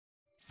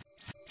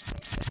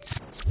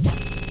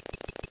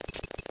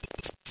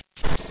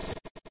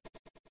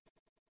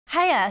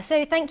Hiya,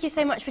 so thank you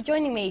so much for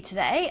joining me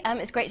today.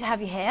 It's great to have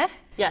you here.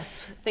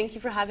 Yes, thank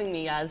you for having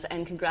me, Yaz,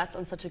 and congrats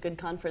on such a good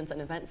conference and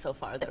event so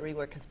far that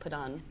Rework has put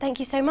on. Thank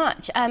you so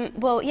much.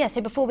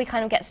 So before we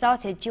kind of get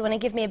started, do you want to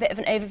give me a bit of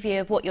an overview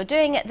of what you're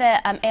doing at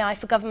the AI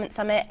for Government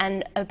Summit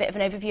and a bit of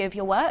an overview of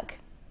your work?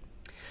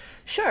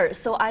 Sure,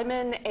 so I'm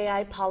an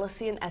AI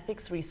policy and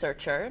ethics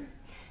researcher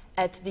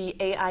at the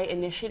AI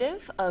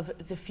initiative of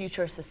the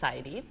Future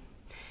Society.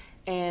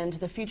 And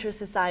the Future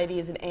Society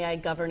is an AI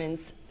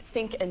governance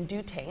think and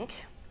do tank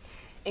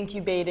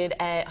incubated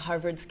at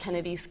Harvard's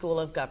Kennedy School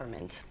of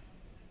Government.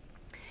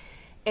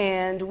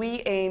 And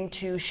we aim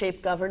to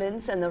shape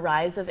governance and the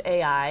rise of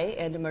AI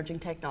and emerging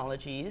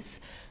technologies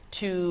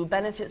to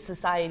benefit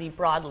society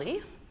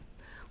broadly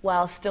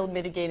while still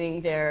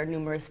mitigating their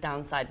numerous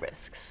downside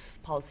risks,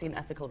 policy and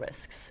ethical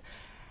risks.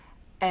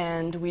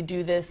 And we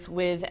do this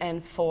with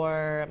and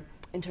for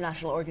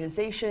international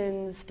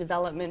organizations,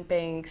 development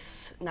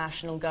banks,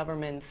 national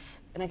governments,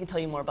 and I can tell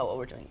you more about what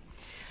we're doing.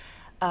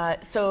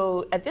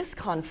 So at this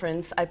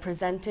conference, I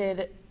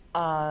presented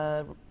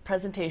a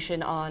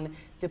presentation on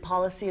the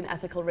policy and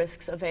ethical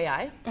risks of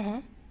AI.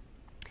 Mm-hmm.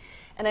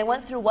 And I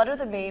went through what are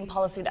the main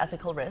policy and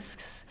ethical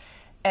risks.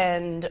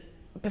 And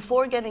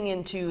before getting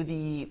into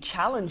the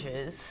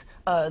challenges,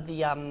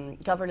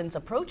 governance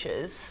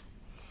approaches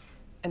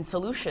and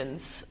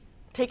solutions,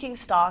 taking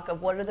stock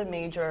of what are the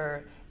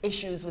major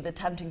issues with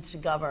attempting to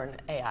govern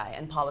AI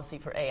and policy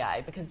for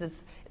AI, because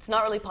it's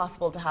not really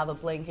possible to have a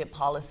blanket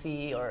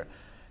policy or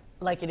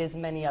like it is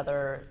in many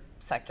other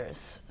sectors.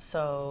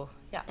 So,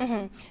 yeah.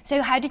 Mm-hmm.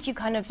 So how did you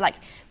kind of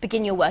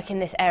begin your work in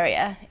this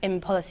area, in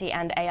policy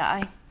and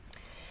AI?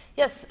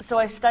 Yes, so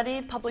I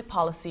studied public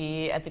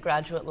policy at the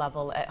graduate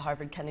level at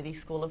Harvard Kennedy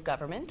School of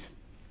Government.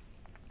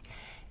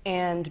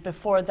 And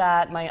before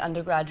that, my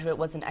undergraduate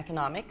was in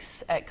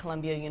economics at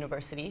Columbia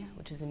University,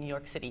 which is in New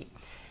York City.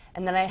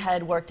 And then I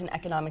had worked in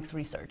economics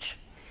research.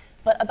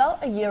 But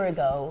about a year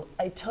ago,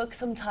 I took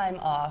some time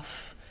off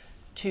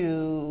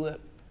to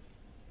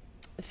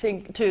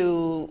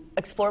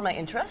explore my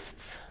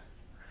interests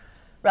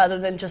rather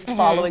than just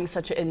following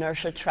such an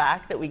inertia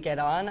track that we get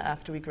on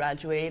after we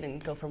graduate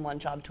and go from one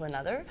job to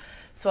another.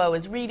 So I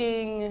was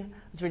reading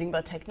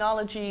about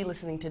technology,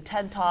 listening to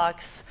TED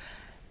Talks,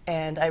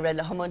 and I read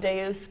Homo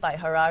Deus by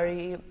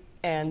Harari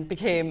and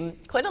became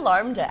quite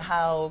alarmed at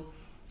how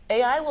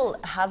AI will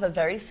have a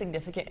very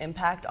significant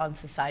impact on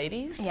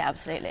societies. Yeah,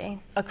 absolutely.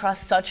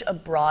 Across such a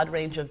broad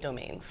range of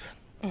domains.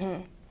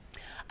 Mm-hmm.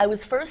 I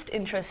was first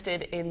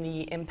interested in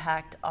the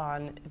impact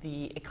on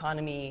the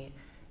economy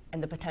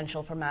and the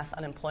potential for mass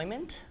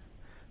unemployment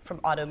from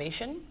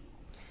automation,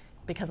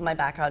 because my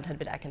background had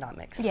been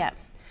economics. Yeah.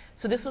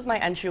 So this was my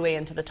entryway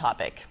into the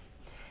topic.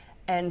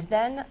 And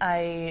then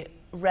I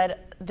read,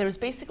 there's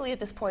basically at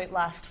this point,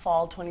 last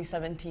fall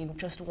 2017,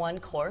 just one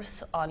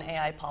course on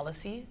AI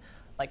policy,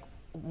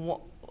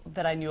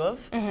 that I knew of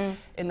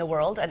in the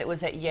world, and it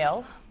was at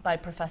Yale by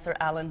Professor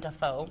Alan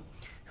Dafoe,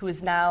 who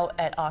is now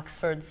at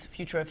Oxford's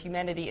Future of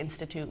Humanity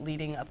Institute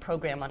leading a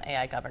program on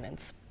AI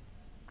governance.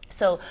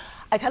 So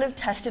I kind of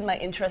tested my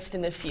interest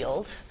in the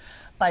field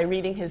by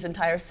reading his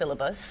entire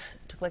syllabus.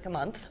 It took like a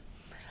month.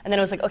 And then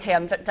I was like, okay,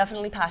 I'm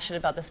definitely passionate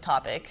about this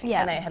topic.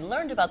 Yeah. And I had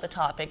learned about the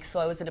topic, so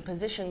I was in a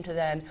position to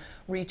then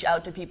reach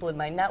out to people in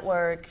my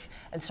network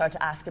and start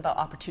to ask about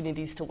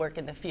opportunities to work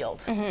in the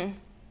field. Mm-hmm.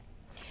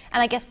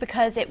 And I guess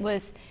because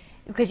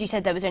you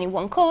said there was only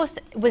one course,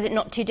 was it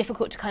not too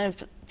difficult to kind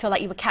of feel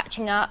like you were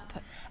catching up?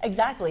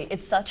 Exactly.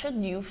 It's such a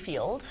new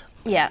field.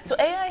 Yeah. So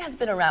AI has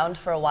been around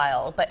for a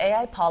while, but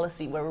AI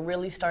policy, where we're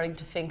really starting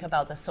to think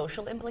about the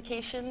social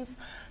implications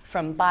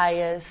from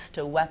bias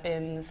to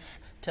weapons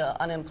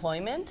to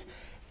unemployment,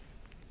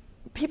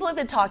 people have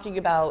been talking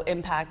about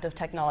impact of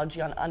technology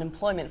on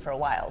unemployment for a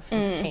while,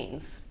 since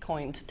Keynes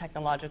coined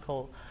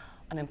technological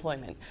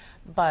unemployment.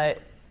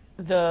 But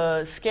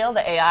the scale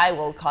that AI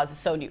will cause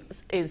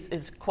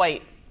is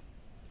quite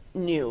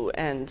new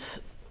and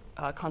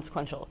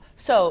consequential.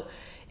 So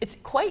it's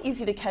quite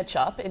easy to catch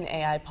up in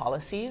AI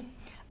policy.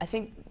 I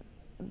think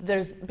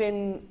this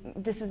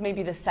is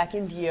maybe the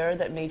second year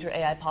that major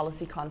AI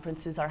policy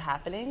conferences are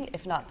happening,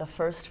 if not the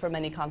first for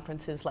many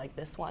conferences like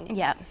this one.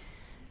 Yeah,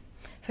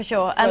 for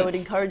sure. So I would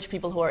encourage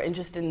people who are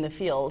interested in the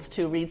field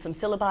to read some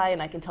syllabi,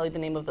 and I can tell you the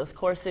name of those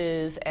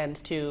courses, and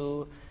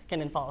to get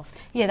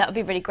involved. Yeah, that would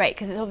be really great,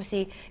 because it's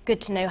obviously good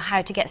to know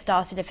how to get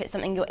started if it's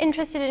something you're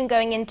interested in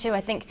going into.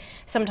 I think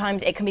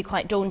sometimes it can be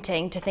quite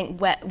daunting to think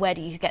where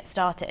do you get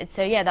started.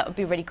 So yeah, that would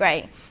be really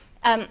great.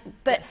 But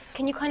yes.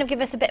 Can you kind of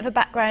give us a bit of a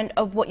background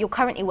of what you're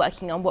currently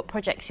working on, what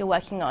projects you're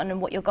working on, and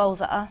what your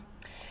goals are?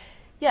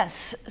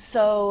 Yes,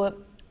 so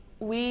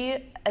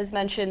we, as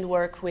mentioned,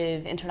 work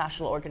with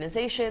international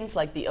organizations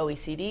like the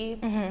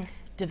OECD,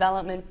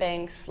 development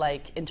banks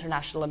like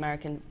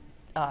Inter-American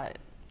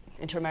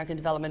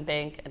Development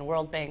Bank and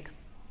World Bank,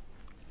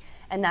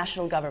 and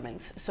national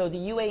governments. So the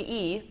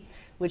UAE,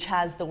 which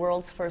has the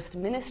world's first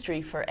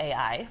ministry for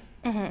AI,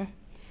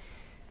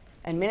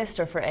 and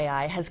Minister for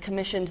AI, has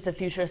commissioned the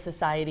Future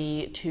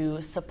Society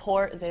to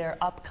support their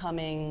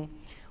upcoming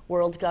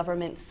World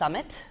Government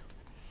Summit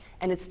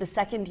And it's the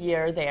second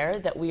year there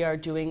that we are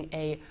doing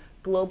a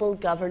Global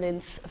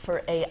Governance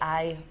for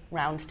AI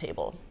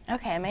Roundtable.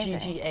 Okay, amazing.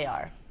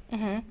 GGAR.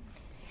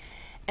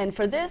 And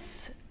for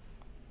this,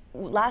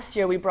 last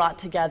year we brought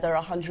together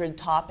 100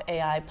 top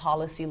AI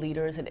policy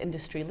leaders and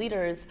industry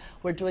leaders.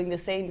 We're doing the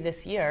same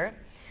this year,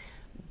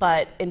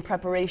 but in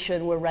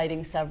preparation we're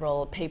writing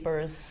several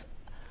papers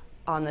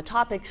on the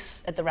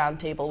topics at the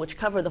roundtable, which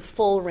cover the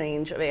full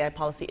range of AI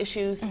policy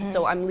issues.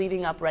 So I'm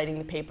leading up writing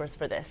the papers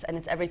for this, and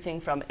it's everything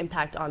from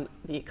impact on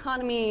the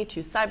economy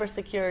to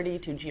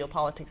cybersecurity to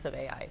geopolitics of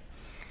AI.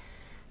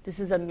 This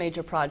is a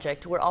major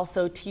project. We're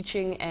also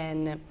teaching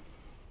an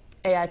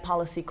AI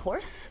policy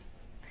course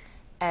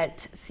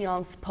at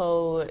Sciences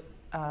Po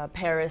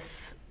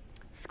Paris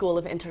School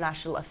of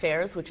International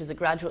Affairs, which is a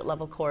graduate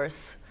level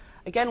course,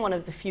 again, one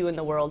of the few in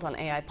the world on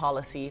AI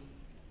policy.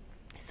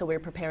 So we're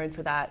preparing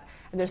for that.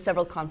 And there's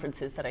several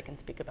conferences that I can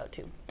speak about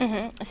too.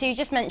 So you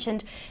just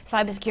mentioned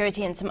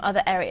cybersecurity and some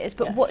other areas,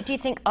 but what do you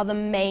think are the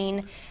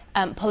main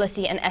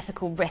policy and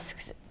ethical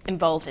risks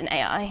involved in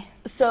AI?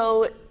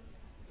 So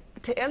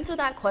to answer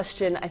that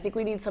question, I think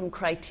we need some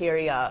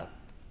criteria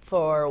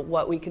for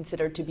what we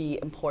consider to be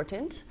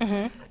important,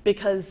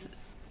 because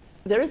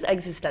there is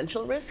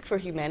existential risk for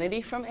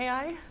humanity from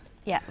AI.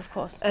 Yeah, of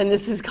course. And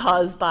this is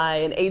caused by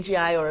an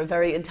AGI or a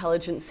very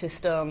intelligent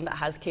system that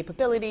has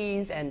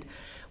capabilities, and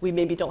we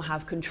maybe don't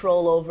have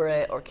control over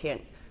it, or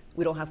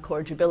we don't have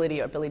corrigibility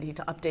or ability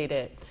to update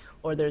it,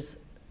 or there's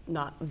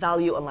not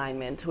value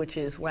alignment, which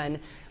is when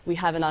we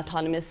have an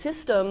autonomous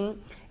system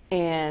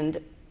and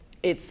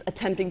it's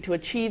attempting to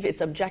achieve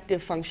its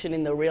objective function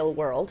in the real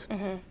world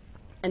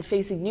and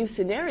facing new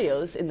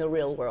scenarios in the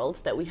real world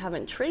that we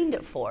haven't trained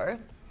it for.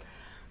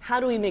 How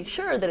do we make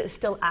sure that it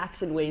still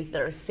acts in ways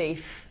that are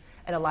safe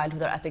and aligned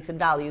with our ethics and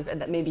values,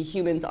 and that maybe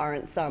humans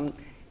aren't some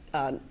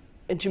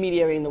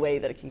intermediary in the way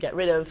that it can get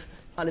rid of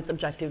on its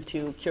objective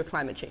to cure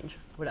climate change,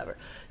 whatever.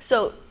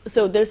 So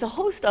there's a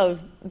host of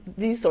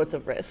these sorts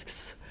of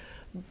risks,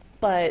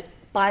 but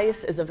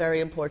bias is a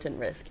very important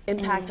risk.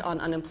 Impact on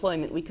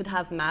unemployment. We could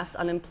have mass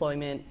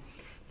unemployment.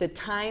 The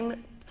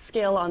time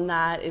scale on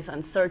that is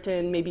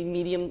uncertain, maybe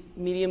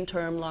medium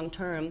term, long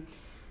term.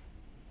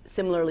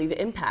 Similarly, the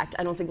impact,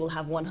 I don't think we'll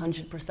have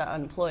 100%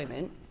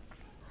 unemployment,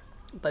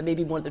 but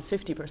maybe more than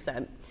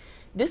 50%.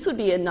 This would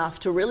be enough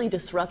to really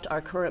disrupt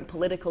our current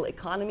political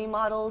economy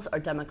models, our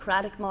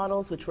democratic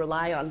models, which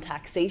rely on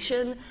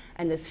taxation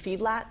and this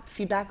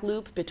feedback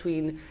loop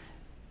between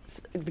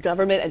the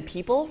government and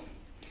people.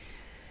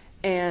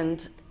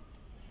 And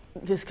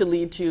this could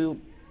lead to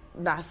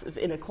massive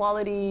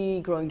inequality,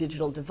 growing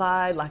digital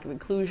divide, lack of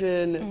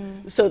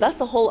inclusion. So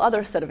that's a whole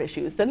other set of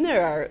issues. Then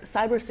there are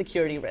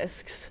cybersecurity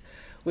risks,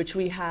 which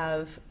we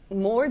have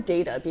more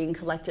data being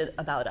collected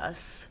about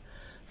us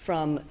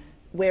from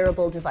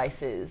wearable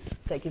devices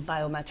that give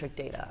biometric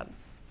data,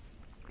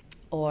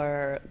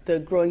 or the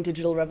growing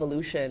digital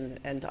revolution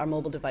and our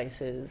mobile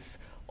devices,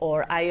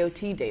 or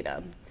IoT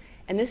data.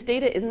 And this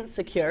data isn't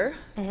secure.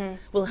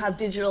 We'll have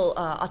digital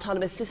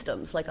autonomous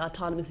systems like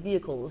autonomous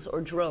vehicles or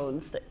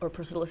drones or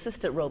personal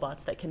assistant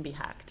robots that can be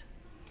hacked,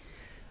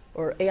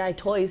 or AI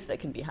toys that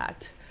can be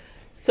hacked.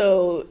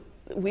 So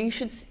we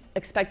should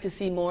expect to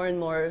see more and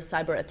more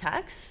cyber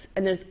attacks.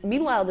 And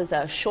meanwhile, there's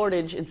a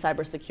shortage in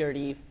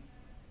cybersecurity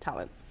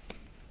talent.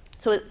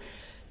 So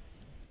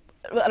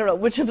I don't know,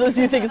 which of those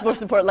do you think is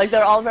most important? Like,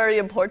 they're all very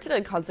important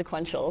and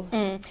consequential.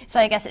 So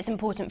I guess it's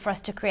important for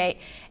us to create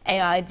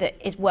AI that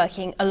is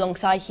working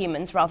alongside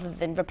humans rather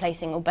than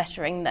replacing or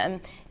bettering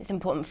them. It's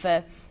important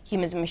for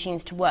humans and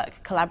machines to work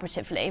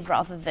collaboratively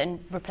rather than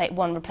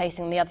one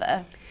replacing the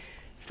other.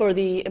 For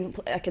the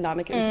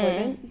economic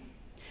employment?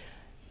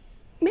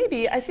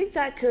 Maybe. I think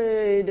that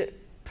could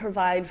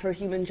provide for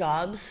human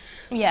jobs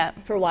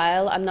for a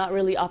while. I'm not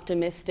really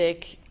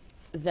optimistic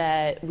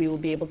that we will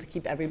be able to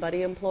keep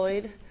everybody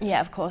employed. Yeah,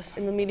 of course.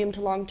 In the medium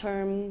to long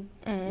term,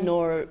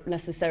 nor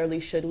necessarily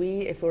should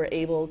we, if we're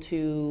able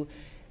to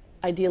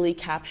ideally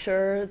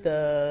capture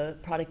the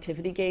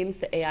productivity gains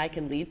that AI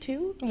can lead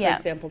to. For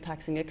example,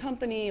 taxing a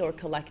company or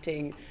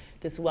collecting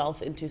this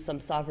wealth into some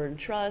sovereign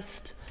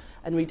trust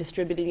and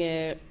redistributing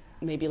it,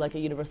 maybe like a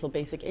universal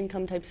basic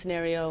income type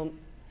scenario.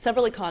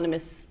 Several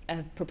economists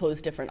have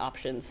proposed different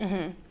options.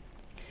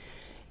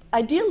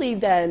 Ideally,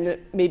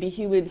 then, maybe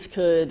humans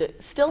could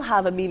still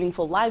have a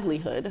meaningful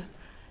livelihood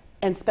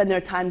and spend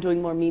their time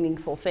doing more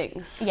meaningful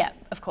things. Yeah,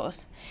 of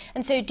course.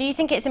 And so do you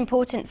think it's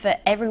important for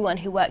everyone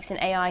who works in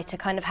AI to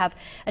kind of have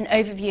an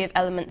overview of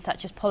elements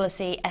such as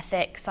policy,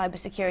 ethics,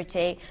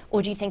 cybersecurity,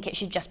 or do you think it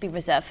should just be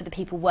reserved for the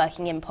people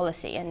working in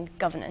policy and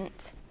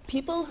governance?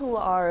 People who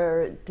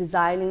are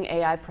designing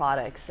AI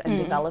products and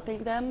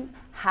developing them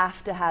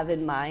have to have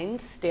in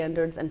mind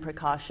standards and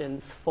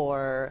precautions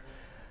for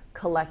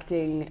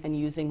collecting and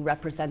using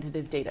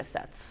representative data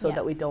sets so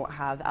that we don't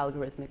have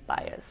algorithmic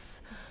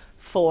bias,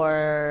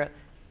 for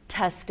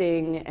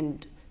testing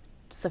and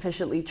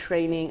sufficiently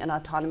training an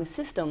autonomous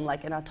system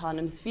like an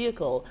autonomous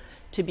vehicle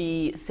to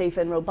be safe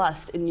and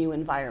robust in new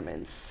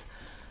environments,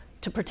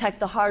 to protect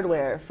the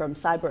hardware from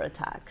cyber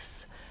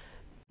attacks,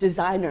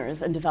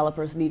 designers and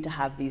developers need to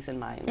have these in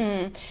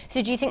mind.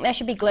 So do you think there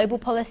should be global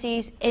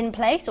policies in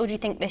place, or do you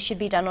think this should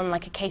be done on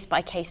like a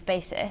case-by-case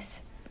basis?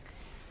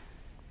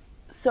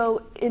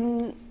 So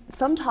in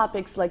some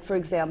topics, like for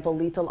example,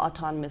 lethal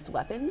autonomous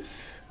weapons,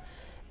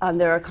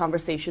 there are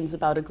conversations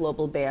about a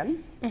global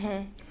ban.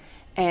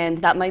 And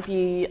that might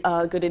be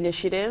a good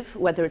initiative,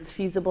 whether it's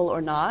feasible or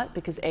not,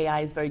 because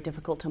AI is very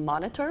difficult to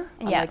monitor,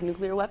 unlike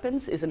nuclear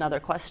weapons, is another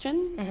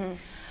question.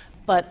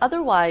 But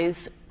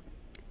otherwise,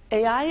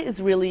 AI is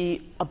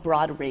really a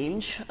broad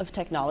range of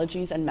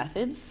technologies and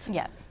methods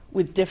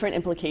with different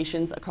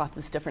implications across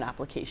these different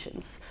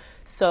applications.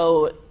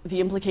 So the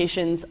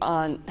implications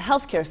on the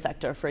healthcare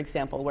sector, for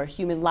example, where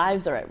human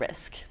lives are at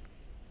risk.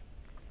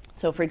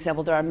 So for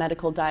example, there are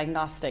medical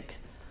diagnostic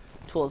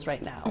tools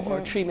right now,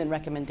 or treatment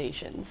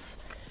recommendations.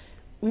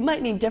 We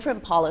might need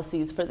different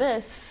policies for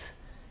this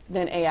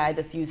than AI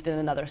that's used in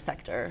another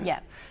sector.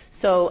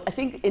 So I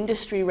think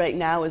industry right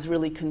now is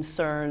really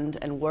concerned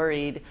and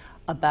worried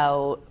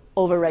about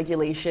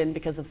over-regulation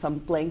because of some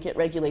blanket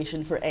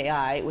regulation for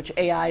AI, which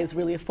AI is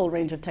really a full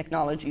range of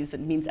technologies.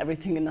 It means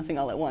everything and nothing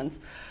all at once.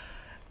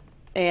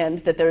 And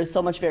that there is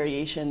so much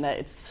variation that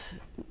it's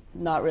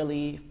not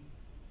really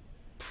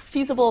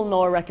feasible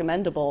nor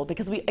recommendable,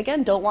 because we,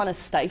 again, don't want to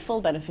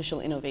stifle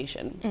beneficial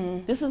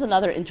innovation. This is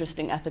another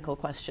interesting ethical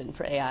question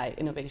for AI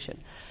innovation.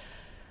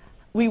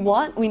 We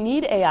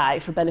need AI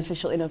for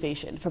beneficial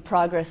innovation, for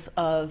progress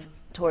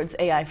towards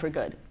AI for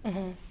good,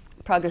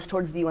 progress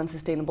towards the UN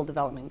Sustainable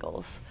Development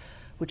Goals,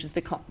 which is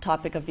the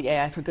topic of the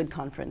AI for Good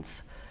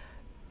conference.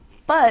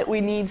 But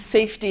we need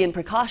safety and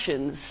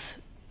precautions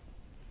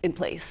in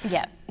place.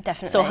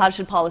 Definitely. So how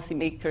should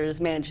policymakers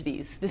manage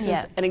these? This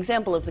is an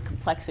example of the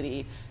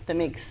complexity that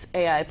makes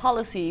AI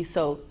policy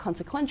so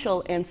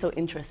consequential and so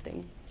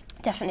interesting.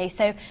 Definitely.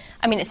 So,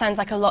 I mean, it sounds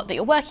like a lot that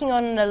you're working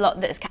on and a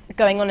lot that's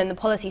going on in the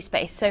policy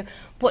space. So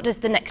what does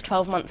the next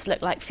 12 months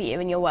look like for you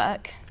in your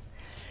work?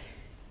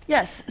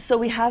 Yes, so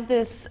we have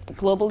this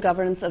Global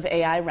Governance of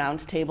AI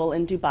Roundtable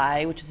in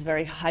Dubai, which is a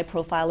very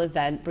high-profile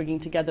event bringing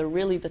together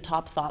really the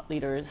top thought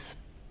leaders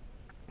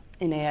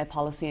in AI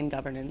policy and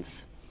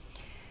governance.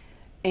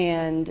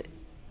 And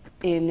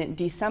in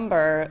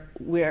December,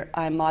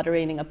 I'm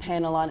moderating a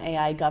panel on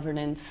AI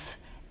governance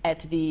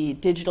at the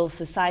Digital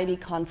Society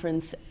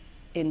Conference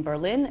in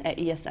Berlin at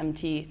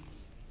ESMT,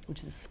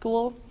 which is a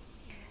school.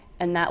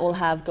 And that will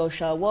have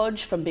Gosha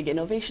Woj from Big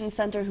Innovation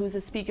Center, who's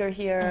a speaker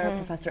here,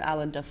 Professor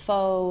Alan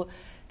Defoe,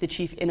 the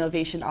Chief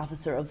Innovation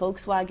Officer of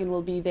Volkswagen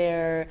will be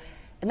there.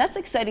 And that's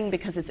exciting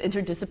because it's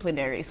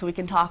interdisciplinary, so we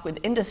can talk with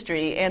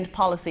industry and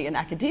policy and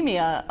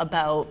academia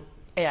about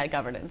AI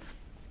governance.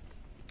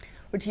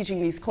 We're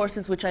teaching these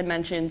courses, which I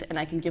mentioned, and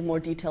I can give more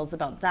details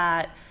about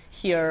that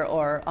here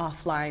or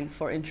offline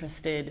for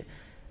interested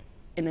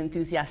and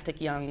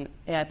enthusiastic young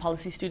AI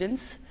policy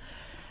students.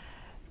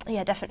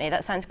 Yeah, definitely.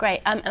 That sounds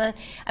great. And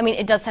I mean,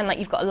 it does sound like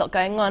you've got a lot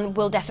going on.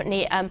 We'll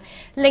definitely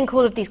link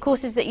all of these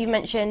courses that you've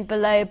mentioned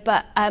below,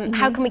 but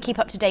how can we keep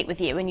up to date with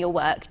you and your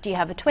work? Do you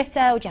have a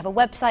Twitter, or do you have a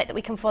website that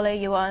we can follow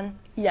you on?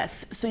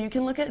 Yes, so you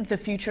can look at the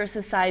Future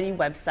Society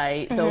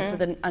website,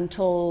 though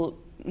until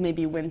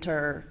maybe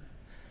winter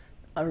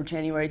or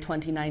January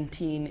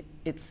 2019,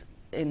 it's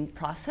in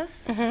process.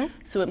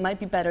 So it might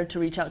be better to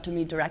reach out to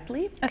me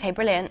directly. Okay,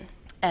 brilliant.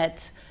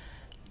 At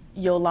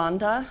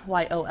Yolanda,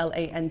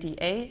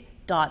 Yolanda,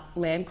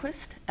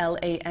 .Lannquist,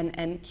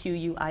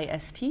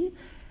 Lannquist,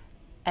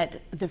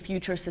 at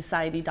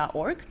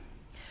thefuturesociety.org,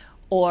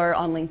 or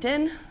on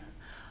LinkedIn,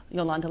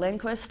 Yolanda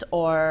Lannquist,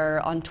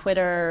 or on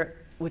Twitter,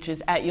 which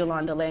is at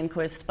Yolanda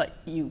Lannquist, but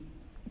you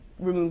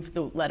remove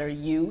the letter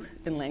U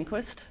in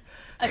Lannquist.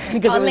 Okay,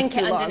 because I'll link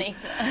it underneath.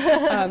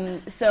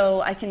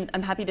 So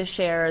I'm happy to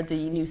share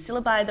the new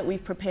syllabi that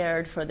we've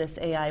prepared for this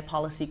AI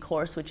policy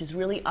course, which is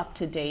really up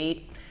to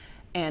date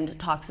and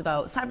talks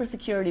about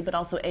cybersecurity, but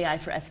also AI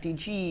for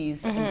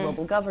SDGs, and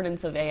global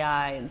governance of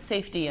AI, and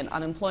safety and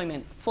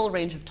unemployment, full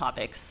range of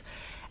topics.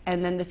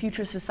 And then the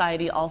Future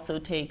Society also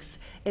takes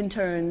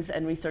interns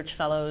and research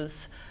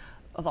fellows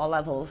of all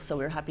levels, so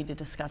we're happy to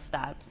discuss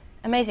that.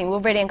 Amazing.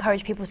 We'll really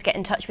encourage people to get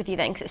in touch with you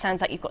then, because it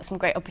sounds like you've got some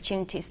great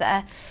opportunities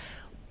there.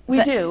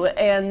 We do,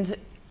 and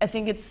I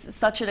think it's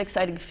such an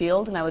exciting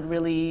field, and I would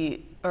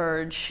really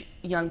urge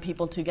young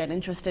people to get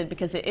interested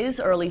because it is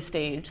early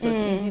stage, so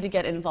it's easy to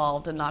get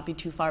involved and not be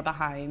too far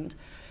behind.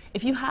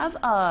 If you have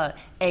an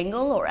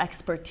angle or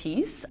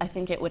expertise, I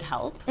think it would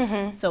help.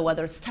 So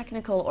whether it's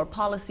technical or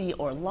policy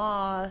or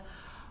law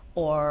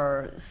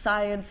or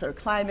science or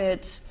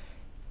climate,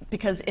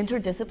 because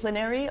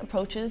interdisciplinary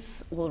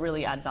approaches will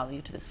really add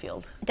value to this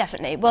field.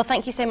 Definitely. Well,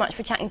 thank you so much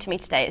for chatting to me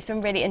today. It's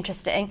been really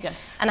interesting. Yes.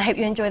 And I hope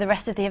you enjoy the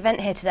rest of the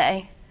event here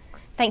today.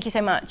 Thank you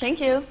so much.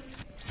 Thank you.